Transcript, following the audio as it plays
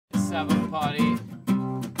have a party.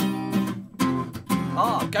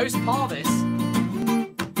 Oh, Ghost Parvis.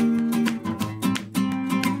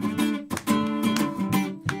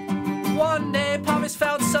 One day Parvis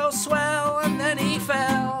felt so swell and then he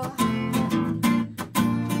fell.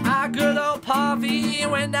 Our good old Parvy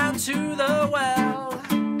went down to the well.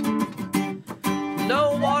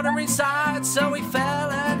 No water inside, so he fell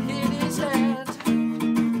and hit his head.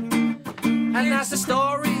 And that's the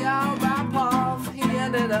story about Parv. He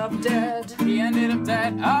ended up dead. He ended up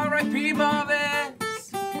dead. R.I.P. Parvis.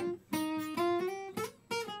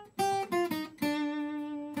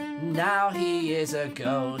 Now he is a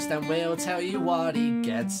ghost, and we'll tell you what he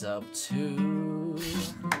gets up to.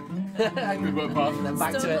 Good work, Parv. Then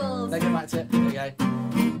back to it. Then go back to it. Here we go.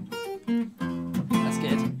 That's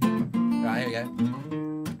good. Right, here we go.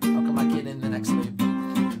 I'll come back in the next loop.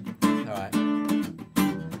 Alright.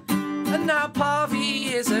 And now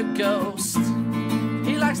Parvy is a ghost.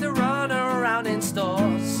 He likes to run around in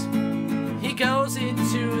stores. He goes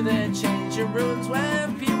into the changing rooms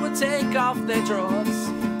when people take off their drawers.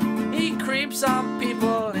 He creeps on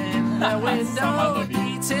people in the window,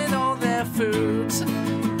 eating all their food.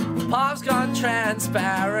 Parv's gone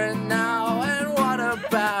transparent now, and what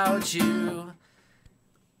about you?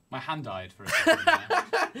 My hand died for a second there.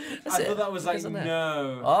 I thought that was like,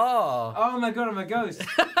 no. Oh my god, I'm a ghost.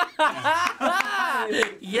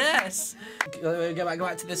 yes. Go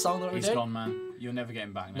back to this song that we're doing. He's gone, man. You're never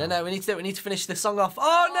getting back now. No, we need to finish this song off.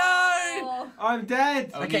 Oh no! I'm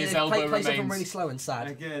dead. Only Okay, his elbow play something remains. really slow and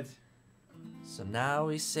sad. Good. So now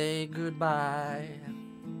we say goodbye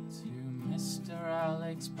To Mr.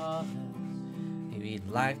 Alex Parvis. We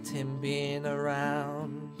liked him being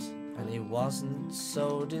around, and he wasn't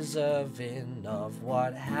so deserving of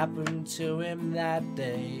what happened to him that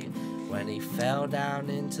day when he fell down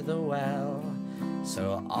into the well.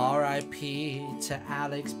 So R.I.P. to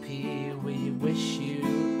Alex P. We wish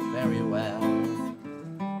you very well.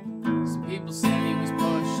 Some people say he was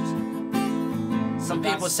pushed. Some but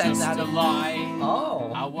people that's said just that. a lie.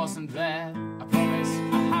 Oh. I wasn't there. I promise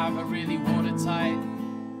I have a really watertight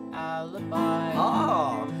alibi.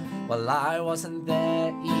 Oh. Well, I wasn't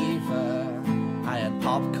there either. I had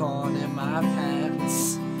popcorn in my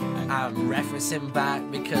pants. I'm referencing back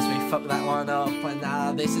because we fucked that one up, and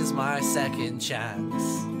now this is my second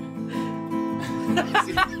chance.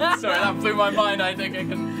 Sorry, that blew my mind. I think I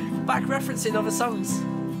can. Back referencing other songs.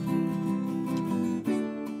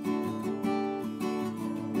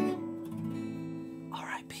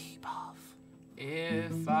 R.I.P. Parv.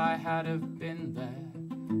 If I had have been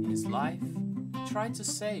there, his life I tried to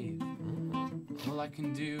save. All I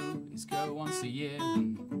can do is go once a year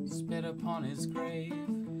and spit upon his grave.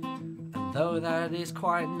 And though that is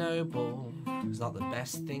quite noble, it's not the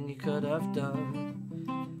best thing you could have done.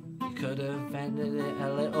 You could have ended it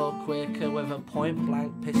a little quicker with a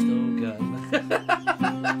point-blank pistol gun.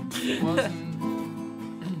 It wasn't.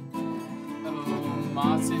 Oh,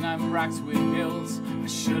 Martin, I'm racked with guilt. I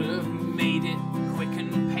should have made it quick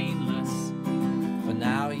and painless. But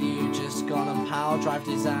now you just gone and power drived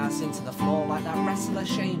his ass into the floor like that wrestler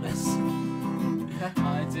Sheamus.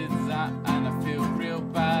 I did that and I feel real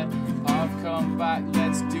bad. I've come back,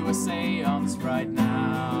 let's do a seance right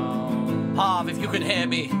now. Parv, if you can hear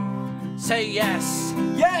me, say yes.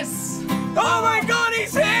 Yes! Oh my god,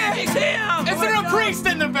 he's here! He's here! Is there a priest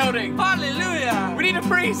in the building? Hallelujah! We need a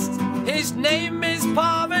priest! His name is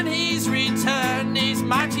Parv and he's returned. He's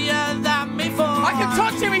mightier than before. I can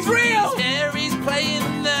touch him, he's real! He's here, he's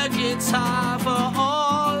playing the guitar for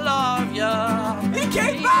all of you. He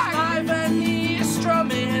came He's back! alive and he's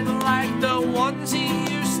strumming like the ones he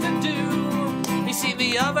used to do. He's seen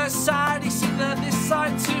the other side, he's seen this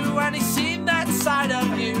side too, and he's seen that side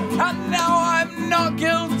of you. And now I'm not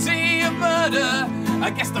guilty of murder. I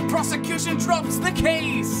guess the prosecution drops the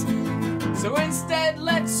case. So instead,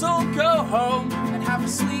 let's all go home and have a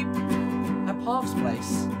sleep. At Parv's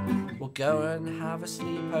place, we'll go and have a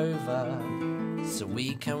sleepover so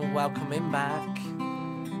we can welcome him back.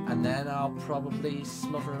 And then I'll probably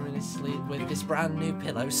smother him in his sleep with this brand new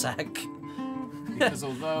pillow sack. Because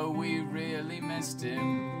although we really missed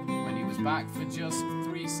him when he was back for just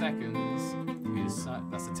 3 seconds,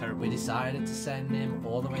 that's a terrible. We decided to send him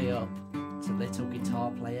all the way up to Little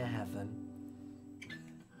Guitar Player Heaven.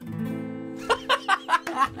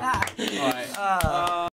 All right.